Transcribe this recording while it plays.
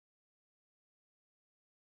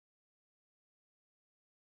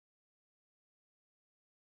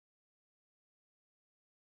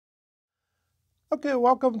Okay,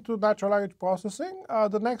 welcome to natural language processing.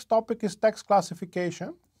 The next topic is text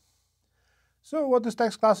classification. So what is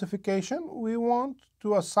text classification? We want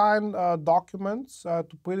to assign documents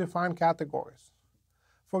to predefined categories.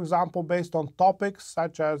 For example, based on topics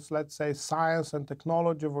such as, let's say, science and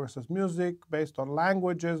technology versus music, based on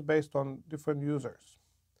languages, based on different users.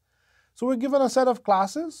 So we're given a set of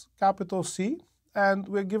classes, capital C, and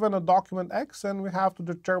we're given a document X, and we have to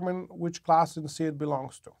determine which class in C it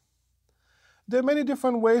belongs to. There are many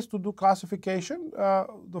different ways to do classification.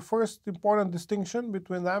 The first important distinction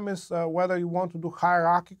between them is whether you want to do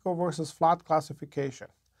hierarchical versus flat classification.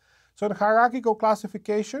 So in hierarchical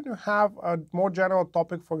classification, you have a more general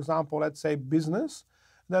topic, for example, let's say business.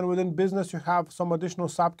 Then within business, you have some additional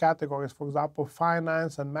subcategories, for example,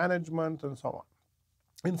 finance and management and so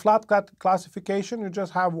on. In flat classification, you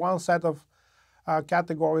just have one set of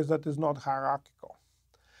categories that is not hierarchical.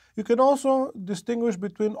 You can also distinguish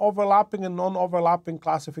between overlapping and non-overlapping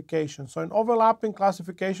classification. So in overlapping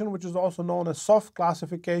classification, which is also known as soft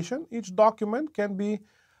classification, each document can be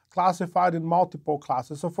classified in multiple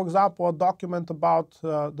classes. So for example, a document about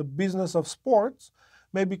the business of sports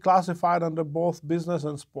may be classified under both business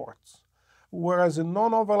and sports. Whereas in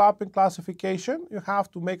non-overlapping classification, you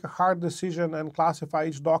have to make a hard decision and classify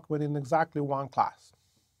each document in exactly one class.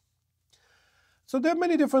 So there are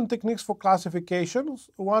many different techniques for classifications.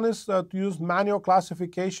 One is to use manual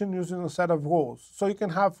classification using a set of rules. So you can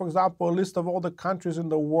have, for example, a list of all the countries in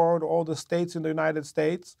the world, all the states in the United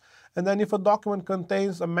States. And then if a document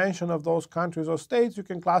contains a mention of those countries or states, you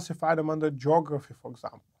can classify them under geography, for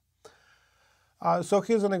example. So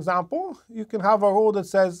here's an example. You can have a rule that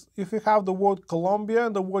says if you have the word Columbia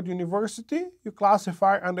and the word university, you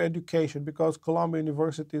classify under education because Columbia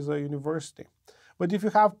University is a university. But if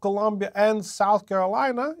you have Columbia and South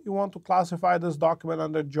Carolina, you want to classify this document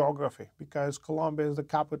under geography because Columbia is the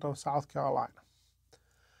capital of South Carolina.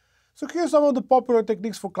 So here's some of the popular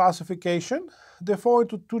techniques for classification. They fall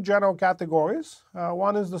into two general categories.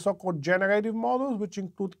 One is the so-called generative models, which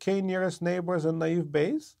include k-nearest neighbors and naive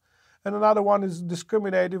Bayes. And another one is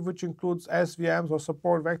discriminative, which includes SVMs or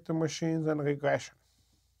support vector machines and regression.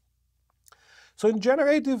 So in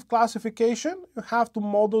generative classification, you have to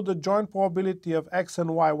model the joint probability of X and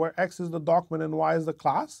Y, where X is the document and Y is the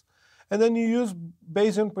class. And then you use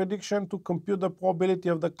Bayesian prediction to compute the probability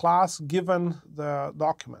of the class given the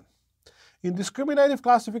document. In discriminative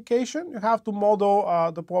classification, you have to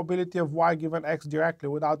model the probability of Y given X directly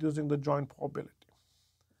without using the joint probability.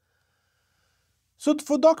 So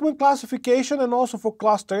for document classification and also for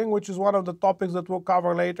clustering, which is one of the topics that we'll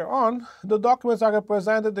cover later on, the documents are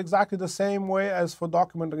represented exactly the same way as for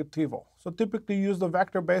document retrieval. So typically use the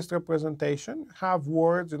vector-based representation, have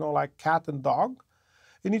words, like cat and dog.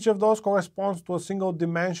 And each of those corresponds to a single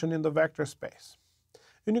dimension in the vector space.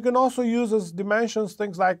 And you can also use as dimensions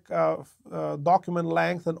things like document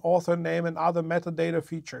length and author name and other metadata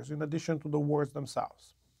features in addition to the words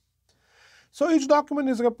themselves. So each document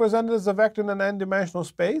is represented as a vector in an n-dimensional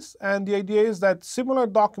space, and the idea is that similar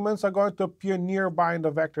documents are going to appear nearby in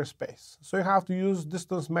the vector space. So you have to use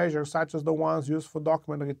distance measures such as the ones used for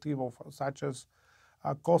document retrieval, such as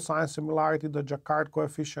cosine similarity, the Jacquard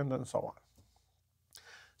coefficient, and so on.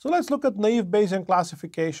 So let's look at naive Bayesian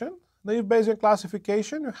classification. Naive Bayesian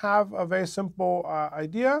classification, you have a very simple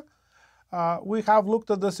idea. We have looked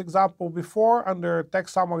at this example before under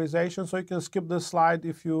text summarization, so you can skip this slide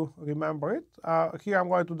if you remember it. Here I'm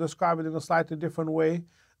going to describe it in a slightly different way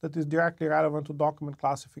that is directly relevant to document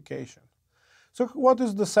classification. So what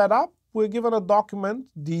is the setup? We're given a document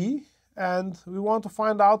D, and we want to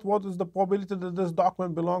find out what is the probability that this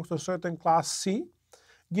document belongs to a certain class C,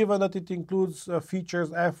 given that it includes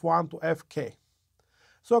features F1 to Fk.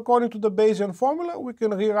 So according to the Bayesian formula, we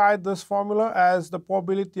can rewrite this formula as the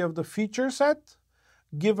probability of the feature set,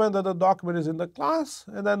 given that the document is in the class,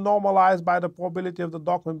 and then normalized by the probability of the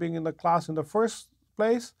document being in the class in the first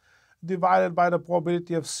place, divided by the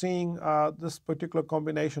probability of seeing this particular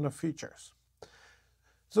combination of features.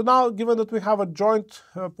 So now, given that we have a joint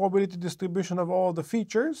probability distribution of all the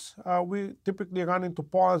features, we typically run into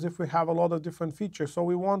problems if we have a lot of different features. So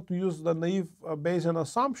we want to use the naive Bayesian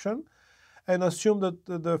assumption and assume that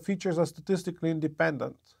the features are statistically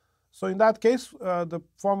independent. So in that case, the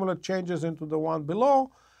formula changes into the one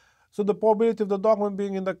below. So the probability of the document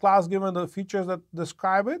being in the class given the features that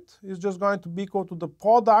describe it is just going to be equal to the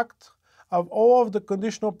product of all of the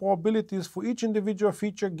conditional probabilities for each individual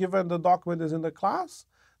feature given the document is in the class,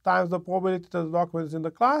 times the probability that the document is in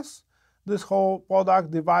the class, this whole product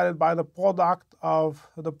divided by the product of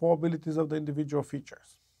the probabilities of the individual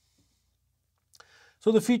features.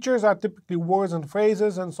 So the features are typically words and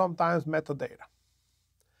phrases and sometimes metadata.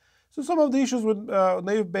 So some of the issues with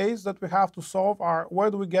naive Bayes that we have to solve are, where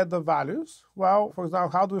do we get the values? Well, for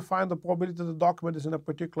example, how do we find the probability that the document is in a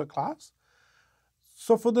particular class?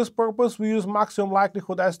 So for this purpose, we use maximum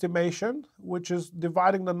likelihood estimation, which is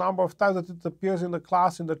dividing the number of times that it appears in the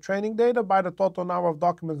class in the training data by the total number of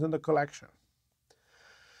documents in the collection.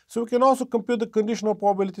 So we can also compute the conditional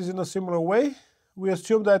probabilities in a similar way. We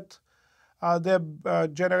assume that they're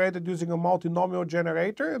generated using a multinomial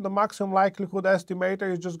generator, and the maximum likelihood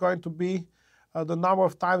estimator is just going to be the number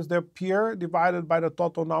of times they appear divided by the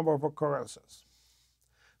total number of occurrences.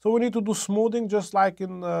 So we need to do smoothing just like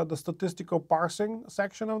in the statistical parsing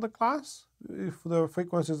section of the class if the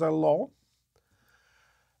frequencies are low.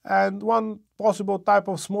 And one possible type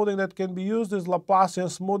of smoothing that can be used is Laplacian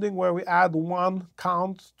smoothing, where we add one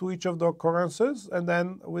count to each of the occurrences and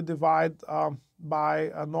then we divide by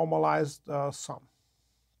a normalized sum.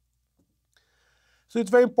 So it's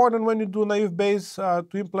very important when you do naive Bayes to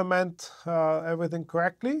implement everything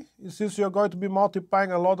correctly. Since you're going to be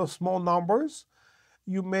multiplying a lot of small numbers,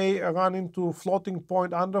 you may run into floating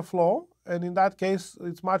point underflow, and in that case,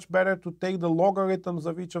 it's much better to take the logarithms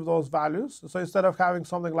of each of those values. So instead of having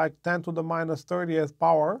something like 10 to the minus 30th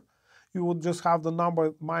power, you would just have the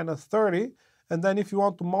number minus 30, and then if you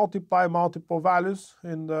want to multiply multiple values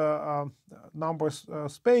in the numbers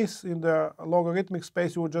space, in the logarithmic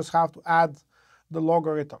space, you would just have to add the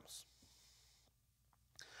logarithms.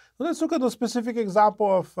 So let's look at a specific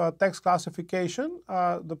example of text classification,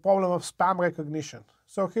 the problem of spam recognition.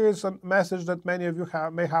 So here is a message that many of you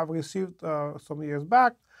may have received some years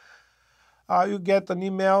back. You get an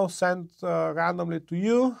email sent randomly to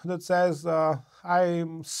you that says,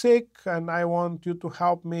 I'm sick and I want you to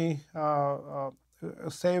help me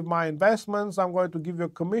save my investments. I'm going to give you a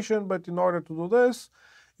commission, but in order to do this,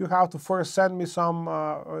 you have to first send me some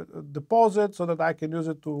deposit so that I can use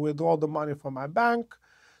it to withdraw the money from my bank.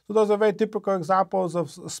 So those are very typical examples of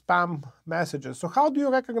spam messages. So how do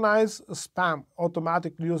you recognize spam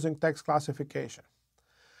automatically using text classification?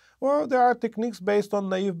 Well, there are techniques based on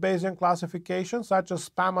naive Bayesian classification, such as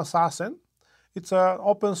Spam Assassin. It's an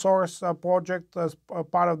open source project as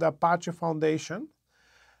part of the Apache Foundation.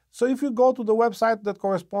 So if you go to the website that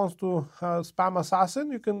corresponds to Spam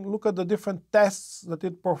Assassin, you can look at the different tests that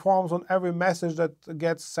it performs on every message that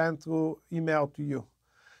gets sent through email to you.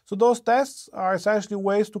 So those tests are essentially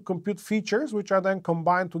ways to compute features which are then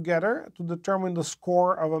combined together to determine the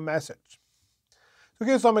score of a message. So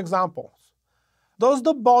here's some examples. Does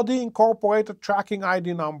the body incorporate a tracking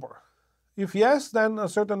ID number? If yes, then a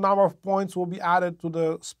certain number of points will be added to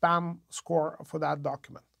the spam score for that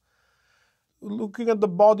document. Looking at the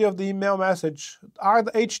body of the email message, are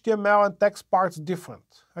the HTML and text parts different?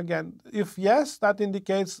 Again, if yes, that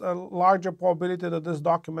indicates a larger probability that this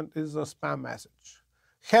document is a spam message.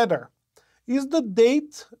 Header. Is the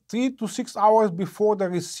date 3 to 6 hours before the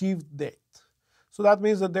received date? So that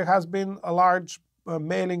means that there has been a large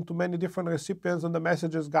mailing to many different recipients and the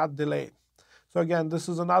messages got delayed. So again, this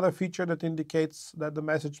is another feature that indicates that the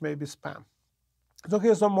message may be spam. So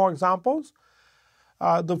here's some more examples.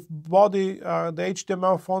 The body, the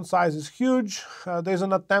HTML font size is huge. There's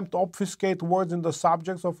an attempt to obfuscate words in the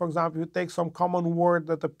subject. So for example, you take some common word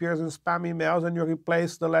that appears in spam emails and you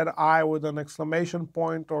replace the letter I with an exclamation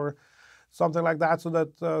point or something like that, so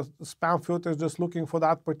that the spam filter is just looking for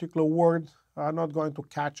that particular word, not going to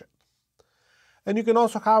catch it. And you can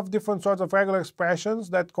also have different sorts of regular expressions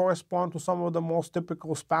that correspond to some of the most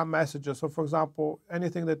typical spam messages. So for example,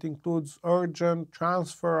 anything that includes urgent,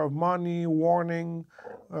 transfer of money, warning,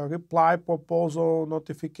 reply, proposal,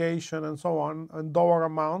 notification, and so on, and dollar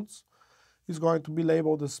amounts is going to be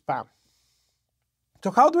labeled as spam. So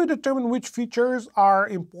how do we determine which features are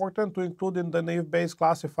important to include in the naive Bayes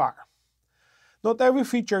classifier? Not every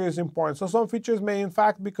feature is important. So some features may in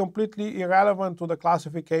fact be completely irrelevant to the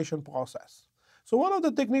classification process. So one of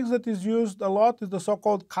the techniques that is used a lot is the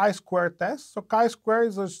so-called chi-square test. So chi-square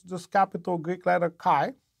is just capital Greek letter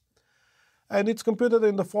chi, and it's computed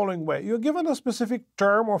in the following way. You're given a specific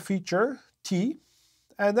term or feature, t,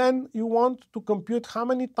 and then you want to compute how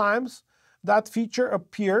many times that feature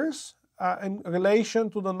appears in relation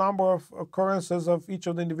to the number of occurrences of each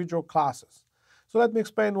of the individual classes. So let me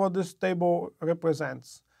explain what this table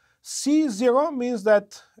represents. C0 means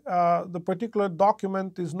that the particular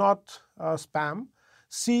document is not spam.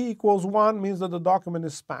 C equals 1 means that the document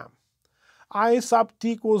is spam. I sub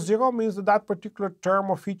t equals 0 means that that particular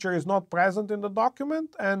term or feature is not present in the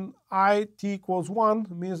document, and I t equals 1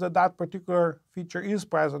 means that that particular feature is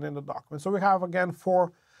present in the document. So we have, again,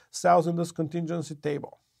 4 cells in this contingency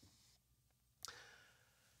table.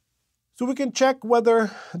 So we can check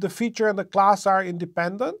whether the feature and the class are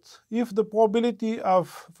independent. If the probability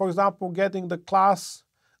of, for example, getting the class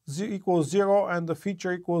equals 0 and the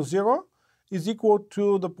feature equals 0 is equal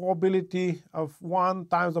to the probability of one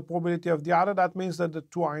times the probability of the other, that means that the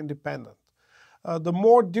two are independent. The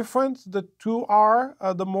more different the two are,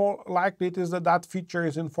 the more likely it is that that feature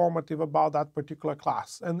is informative about that particular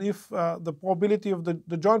class. And if the probability of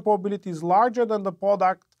the joint probability is larger than the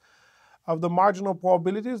product of the marginal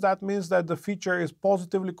probabilities, that means that the feature is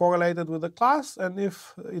positively correlated with the class. And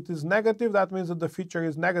if it is negative, that means that the feature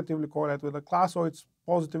is negatively correlated with the class, or it's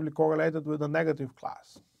positively correlated with a negative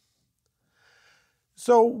class.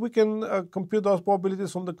 So we can compute those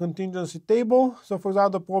probabilities from the contingency table. So for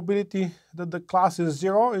example, the probability that the class is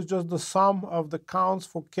 0 is just the sum of the counts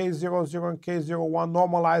for K00 and K01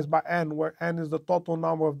 normalized by n, where n is the total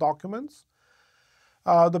number of documents.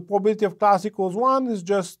 The probability of class equals 1 is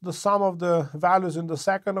just the sum of the values in the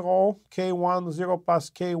second row, K10 plus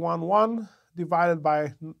K11 divided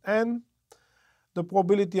by n. The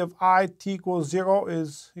probability of t equals 0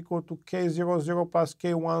 is equal to K00 plus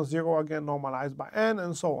K10, again normalized by n,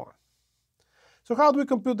 and so on. So how do we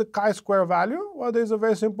compute the chi-square value? Well, there's a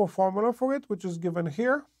very simple formula for it, which is given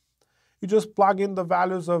here. You just plug in the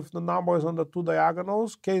values of the numbers on the two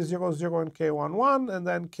diagonals, K00 and K11, and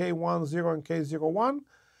then K10 and K01.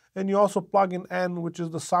 And you also plug in n, which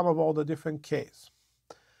is the sum of all the different k's.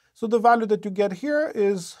 So the value that you get here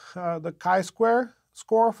is the chi-square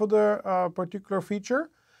score for the particular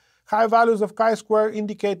feature. High values of chi-square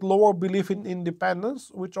indicate lower belief in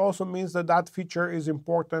independence, which also means that that feature is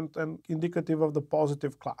important and indicative of the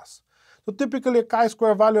positive class. So typically a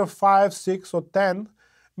chi-square value of 5, 6, or 10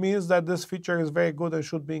 means that this feature is very good and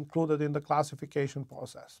should be included in the classification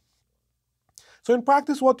process. So in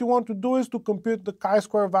practice, what you want to do is to compute the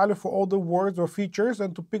chi-square value for all the words or features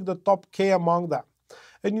and to pick the top k among them.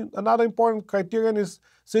 And another important criterion is,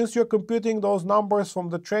 since you're computing those numbers from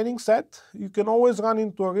the training set, you can always run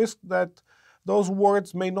into a risk that those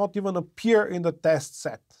words may not even appear in the test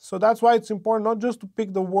set. So that's why it's important not just to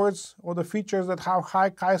pick the words or the features that have high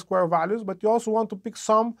chi-square values, but you also want to pick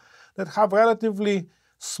some that have relatively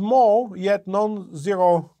small yet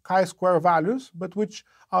non-zero chi-square values, but which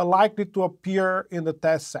are likely to appear in the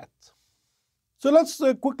test set. So let's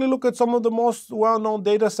quickly look at some of the most well-known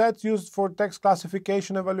data sets used for text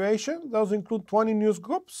classification evaluation. Those include 20 news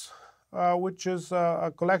groups, which is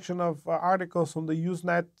a collection of articles from the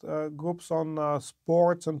Usenet groups on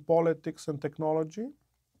sports and politics and technology.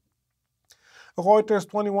 Reuters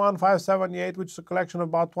 21578, which is a collection of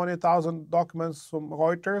about 20,000 documents from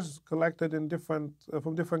Reuters collected in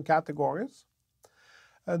from different categories.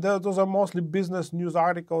 Those are mostly business news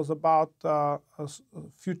articles about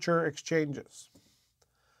future exchanges.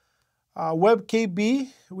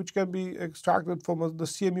 WebKB, which can be extracted from the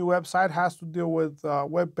CMU website, has to deal with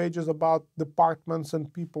web pages about departments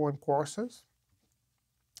and people and courses.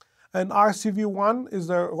 And RCV1 is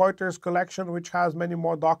a Reuters collection which has many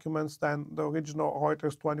more documents than the original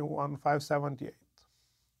Reuters 21578.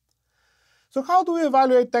 So how do we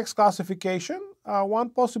evaluate text classification? One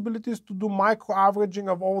possibility is to do micro-averaging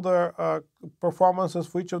of all the performances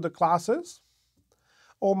for each of the classes,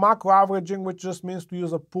 or macro-averaging, which just means to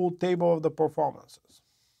use a pooled table of the performances.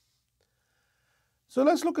 So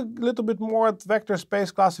let's look a little bit more at vector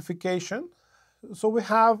space classification. So we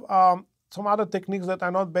have some other techniques that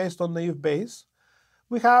are not based on naive Bayes.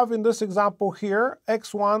 We have in this example here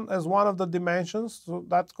x1 as one of the dimensions, so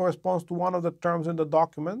that corresponds to one of the terms in the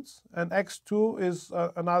documents, and x2 is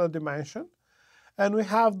another dimension. And we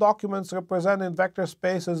have documents represented in vector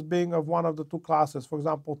space as being of one of the two classes. For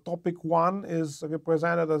example, topic 1 is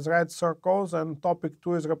represented as red circles, and topic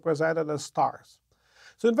 2 is represented as stars.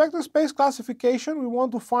 So in vector space classification, we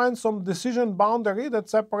want to find some decision boundary that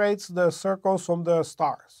separates the circles from the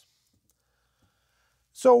stars.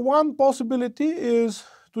 So one possibility is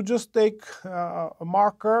to just take a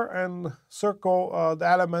marker and circle the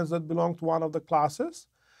elements that belong to one of the classes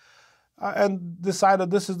and decide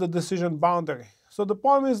that this is the decision boundary. So the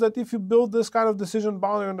problem is that if you build this kind of decision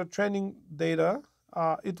boundary on the training data,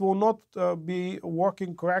 it will not be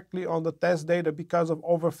working correctly on the test data because of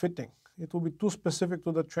overfitting. It will be too specific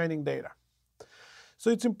to the training data. So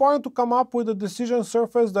it's important to come up with a decision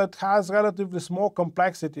surface that has relatively small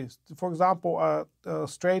complexities. For example, a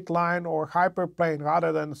straight line or hyperplane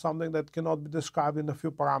rather than something that cannot be described in a few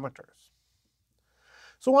parameters.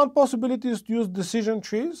 So one possibility is to use decision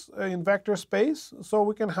trees in vector space. So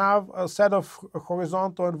we can have a set of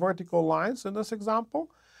horizontal and vertical lines in this example.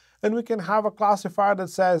 And we can have a classifier that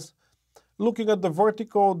says, looking at the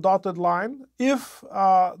vertical dotted line, if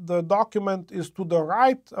the document is to the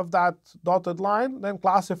right of that dotted line, then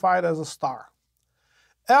classify it as a star.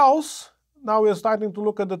 Else, now we're starting to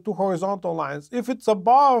look at the two horizontal lines. If it's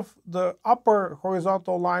above the upper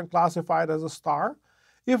horizontal line, classified as a star.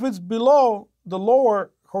 If it's below the lower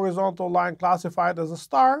horizontal line, classified as a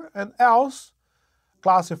star, and else,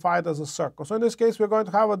 classified as a circle. So in this case, we're going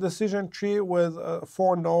to have a decision tree with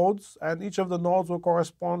 4 nodes, and each of the nodes will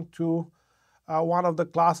correspond to one of the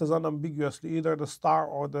classes unambiguously, either the star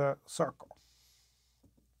or the circle.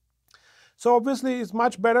 So obviously, it's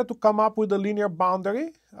much better to come up with a linear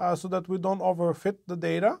boundary so that we don't overfit the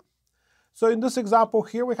data. So in this example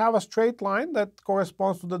here, we have a straight line that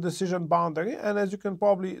corresponds to the decision boundary. And as you can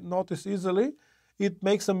probably notice easily, it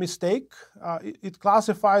makes a mistake. It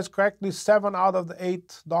classifies correctly 7 out of the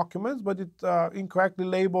 8 documents, but it incorrectly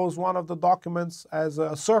labels one of the documents as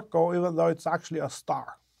a circle, even though it's actually a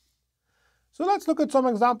star. So let's look at some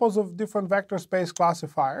examples of different vector space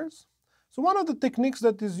classifiers. So one of the techniques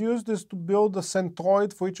that is used is to build a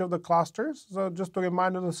centroid for each of the clusters. So just to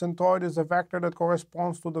remind you, the centroid is a vector that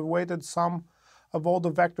corresponds to the weighted sum of all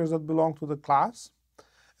the vectors that belong to the class.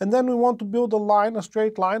 And then we want to build a line, a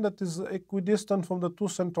straight line that is equidistant from the 2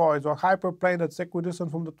 centroids, or hyperplane that's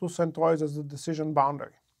equidistant from the 2 centroids as the decision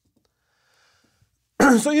boundary.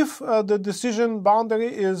 So if the decision boundary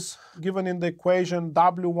is given in the equation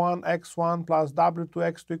w1 x1 plus w2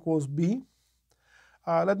 x2 equals b,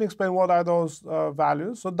 let me explain what are those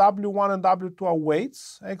values. So w1 and w2 are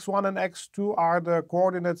weights. x1 and x2 are the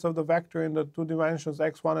coordinates of the vector in the 2 dimensions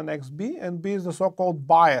x1 and xb, and b is the so-called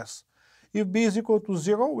bias. If b is equal to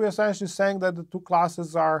 0, we're essentially saying that the 2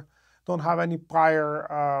 classes don't have any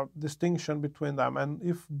prior distinction between them. And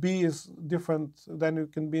if b is different, then you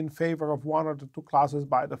can be in favor of one of the 2 classes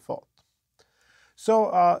by default.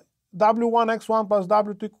 So w1 x1 plus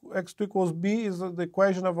w2 x2 equals b is the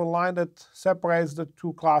equation of a line that separates the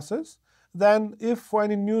 2 classes. Then if for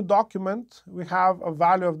any new document we have a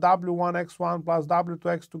value of w1 x1 plus w2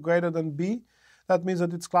 x2 greater than b, that means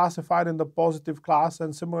that it's classified in the positive class.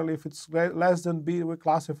 And similarly, if it's less than b, we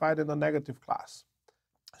classify it in the negative class.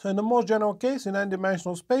 So in the most general case, in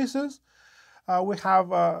n-dimensional spaces, we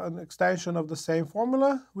have an extension of the same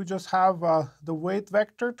formula. We just have the weight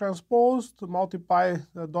vector transposed to multiply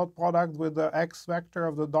the dot product with the x vector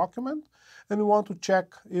of the document. And we want to check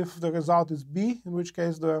if the result is b, in which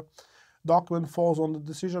case the document falls on the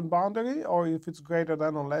decision boundary, or if it's greater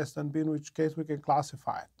than or less than b, in which case we can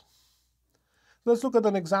classify it. Let's look at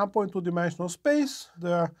an example in 2-dimensional space.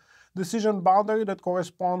 The decision boundary that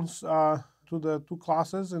corresponds to the 2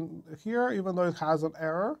 classes in here, even though it has an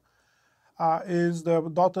error, is the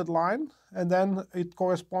dotted line, and then it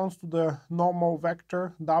corresponds to the normal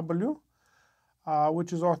vector w,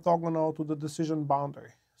 which is orthogonal to the decision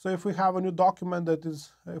boundary. So if we have a new document that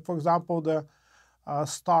is, for example, the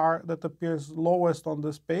star that appears lowest on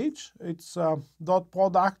this page, its dot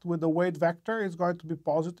product with the weight vector is going to be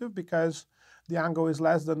positive because the angle is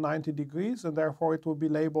less than 90 degrees, and therefore it will be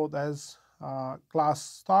labeled as class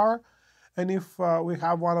star. And if we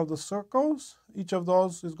have one of the circles, each of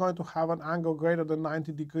those is going to have an angle greater than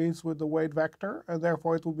 90 degrees with the weight vector, and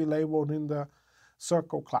therefore it will be labeled in the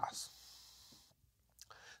circle class.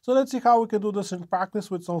 So let's see how we can do this in practice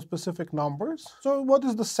with some specific numbers. So what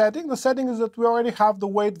is the setting? The setting is that we already have the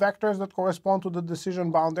weight vectors that correspond to the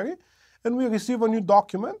decision boundary, and we receive a new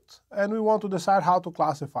document, and we want to decide how to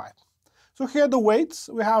classify it. So here are the weights.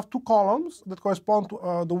 We have 2 columns that correspond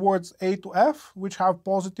to the words A to F, which have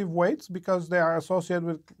positive weights because they are associated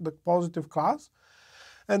with the positive class.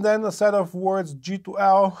 And then a set of words G to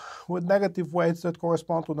L with negative weights that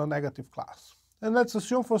correspond to the negative class. And let's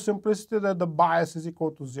assume for simplicity that the bias is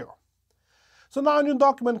equal to 0. So now a new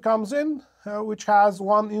document comes in, which has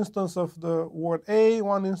 1 instance of the word A,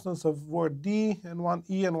 1 instance of word D, and 1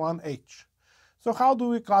 E and 1 H. So how do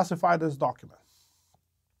we classify this document?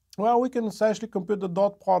 Well, we can essentially compute the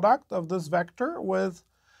dot product of this vector with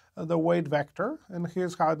the weight vector, and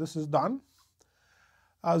here's how this is done.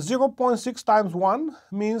 0.6 times 1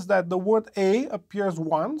 means that the word A appears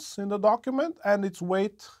once in the document, and its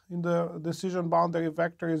weight in the decision boundary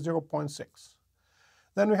vector is 0.6.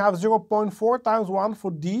 Then we have 0.4 times 1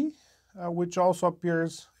 for D, which also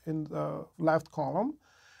appears in the left column,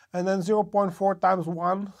 and then 0.4 times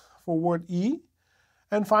 1 for word E.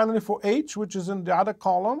 And finally, for H, which is in the other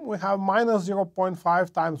column, we have minus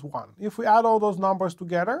 0.5 times 1. If we add all those numbers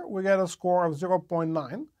together, we get a score of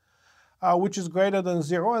 0.9, which is greater than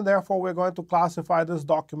 0, and therefore we're going to classify this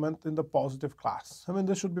document in the positive class. I mean,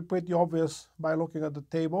 this should be pretty obvious by looking at the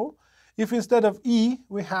table. If instead of E,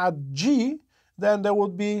 we had G, then there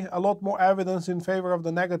would be a lot more evidence in favor of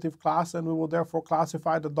the negative class, and we will therefore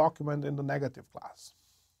classify the document in the negative class.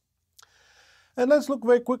 And let's look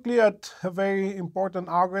very quickly at a very important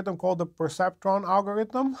algorithm called the perceptron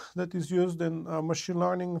algorithm that is used in machine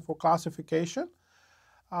learning for classification.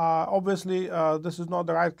 Obviously, this is not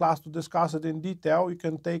the right class to discuss it in detail. You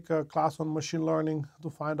can take a class on machine learning to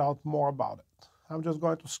find out more about it. I'm just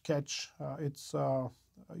going to sketch its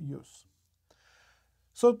use.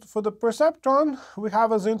 So for the perceptron, we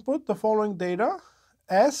have as input the following data: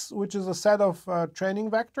 S, which is a set of training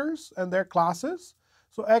vectors and their classes.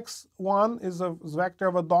 So x1 is a vector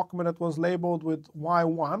of a document that was labeled with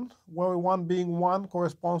y1, where 1 being 1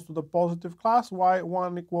 corresponds to the positive class,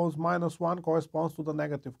 y1 equals -1 corresponds to the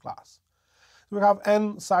negative class. So we have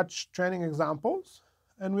n such training examples,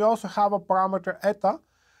 and we also have a parameter eta,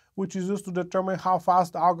 which is used to determine how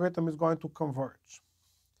fast the algorithm is going to converge.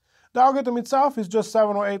 The algorithm itself is just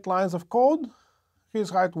 7 or 8 lines of code. Here's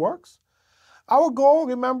how it works. Our goal,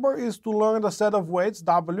 remember, is to learn the set of weights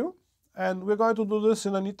W. And we're going to do this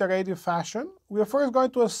in an iterative fashion. We are first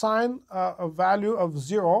going to assign a value of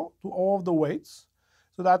 0 to all of the weights.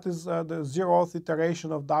 So that is the 0th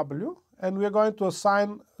iteration of W. And we're going to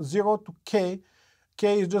assign 0 to k.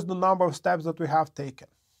 K is just the number of steps that we have taken.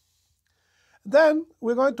 Then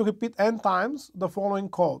we're going to repeat n times the following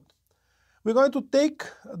code. We're going to take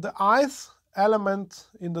the ith element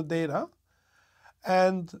in the data,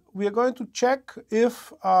 and we are going to check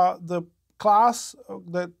if the class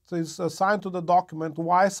that is assigned to the document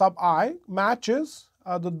y sub I matches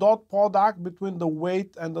the dot product between the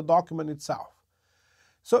weight and the document itself.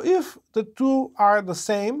 So if the two are the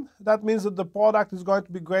same, that means that the product is going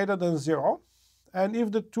to be greater than 0. And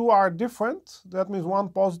if the two are different, that means one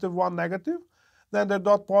positive, one negative, then the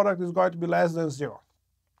dot product is going to be less than 0.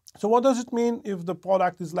 So what does it mean if the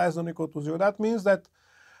product is less than or equal to 0? That means that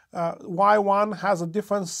y1 has a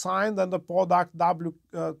different sign than the product w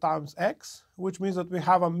times x, which means that we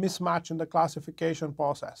have a mismatch in the classification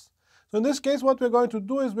process. So in this case, what we're going to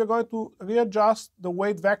do is we're going to readjust the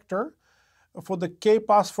weight vector for the k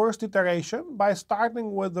plus first iteration by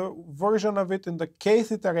starting with the version of it in the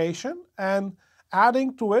kth iteration and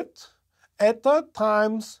adding to it eta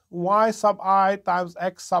times y sub I times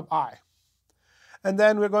x sub I. And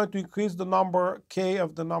then we're going to increase the number k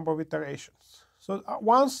of the number of iterations. So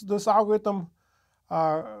once this algorithm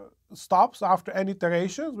stops after n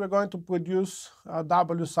iterations, we're going to produce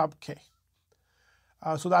w sub k.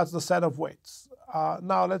 So that's the set of weights.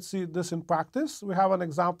 Now let's see this in practice. We have an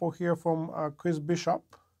example here from Chris Bishop.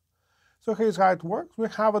 So here's how it works. We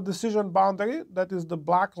have a decision boundary that is the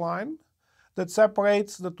black line that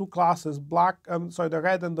separates the two classes, the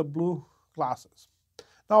red and the blue classes.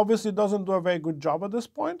 Now, obviously, it doesn't do a very good job at this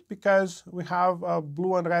point because we have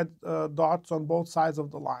blue and red dots on both sides of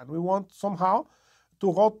the line. We want somehow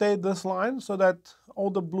to rotate this line so that all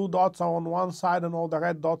the blue dots are on one side and all the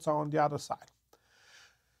red dots are on the other side.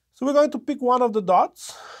 So we're going to pick one of the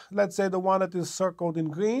dots, let's say the one that is circled in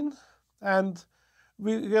green, and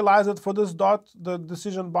we realize that for this dot, the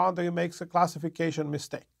decision boundary makes a classification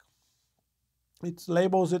mistake. It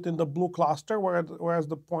labels it in the blue cluster, whereas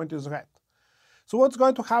the point is red. So what's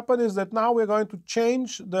going to happen is that now we're going to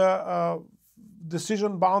change the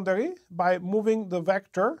decision boundary by moving the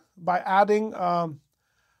vector, by adding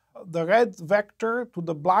the red vector to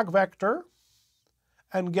the black vector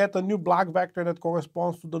and get a new black vector that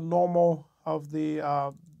corresponds to the normal of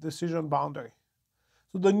the decision boundary.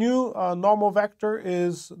 So the new normal vector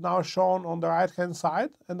is now shown on the right-hand side,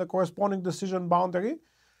 and the corresponding decision boundary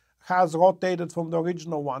has rotated from the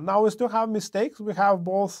original one. Now we still have mistakes. We have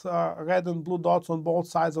both red and blue dots on both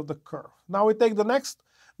sides of the curve. Now we take the next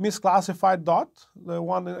misclassified dot, the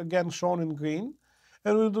one again shown in green,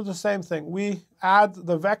 and we'll do the same thing. We add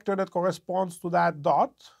the vector that corresponds to that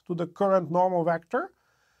dot to the current normal vector.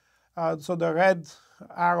 So the red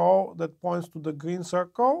arrow that points to the green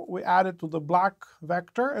circle, we add it to the black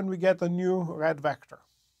vector, and we get a new red vector.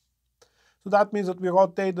 So that means that we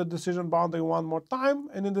rotate the decision boundary one more time,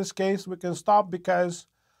 and in this case we can stop because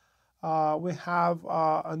we have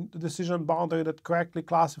a decision boundary that correctly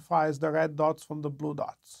classifies the red dots from the blue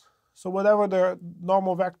dots. So whatever the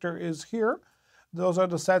normal vector is here, those are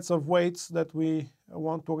the sets of weights that we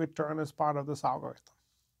want to return as part of this algorithm.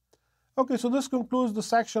 Okay, so this concludes the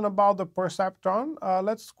section about the perceptron.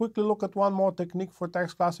 Let's quickly look at one more technique for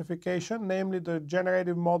text classification, namely the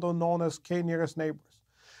generative model known as k-nearest neighbors.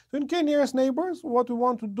 So in k-nearest neighbors, what we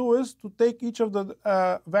want to do is to take each of the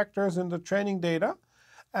vectors in the training data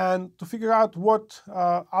and to figure out what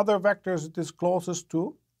other vectors it is closest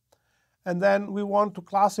to. And then we want to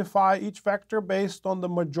classify each vector based on the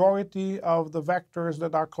majority of the vectors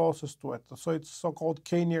that are closest to it. So it's so-called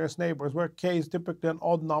k nearest neighbors, where k is typically an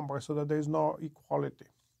odd number so that there is no equality.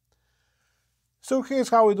 So here's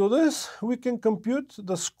how we do this. We can compute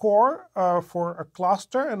the score for a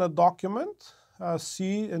cluster and a document,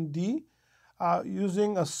 C and D,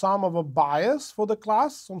 using a sum of a bias for the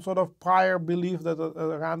class, some sort of prior belief that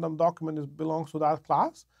a random document belongs to that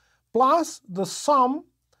class, plus the sum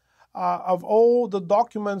of all the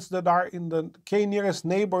documents that are in the k nearest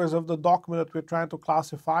neighbors of the document that we're trying to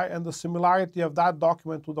classify and the similarity of that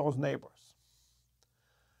document to those neighbors.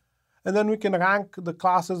 And then we can rank the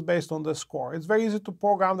classes based on the score. It's very easy to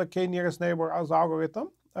program the k nearest neighbor as algorithm.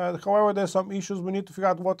 However, there's some issues. We need to figure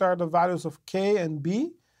out what are the values of k and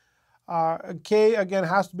b. K, again,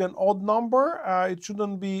 has to be an odd number. It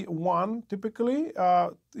shouldn't be 1, typically.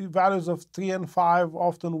 The values of 3 and 5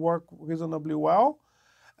 often work reasonably well.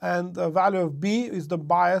 And the value of b is the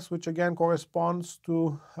bias, which again corresponds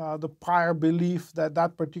to the prior belief that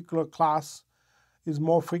that particular class is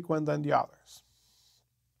more frequent than the others.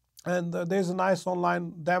 And there's a nice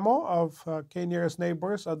online demo of k nearest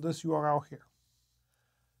neighbors at this URL here.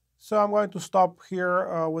 So I'm going to stop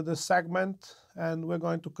here with this segment, and we're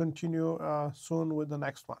going to continue soon with the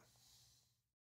next one.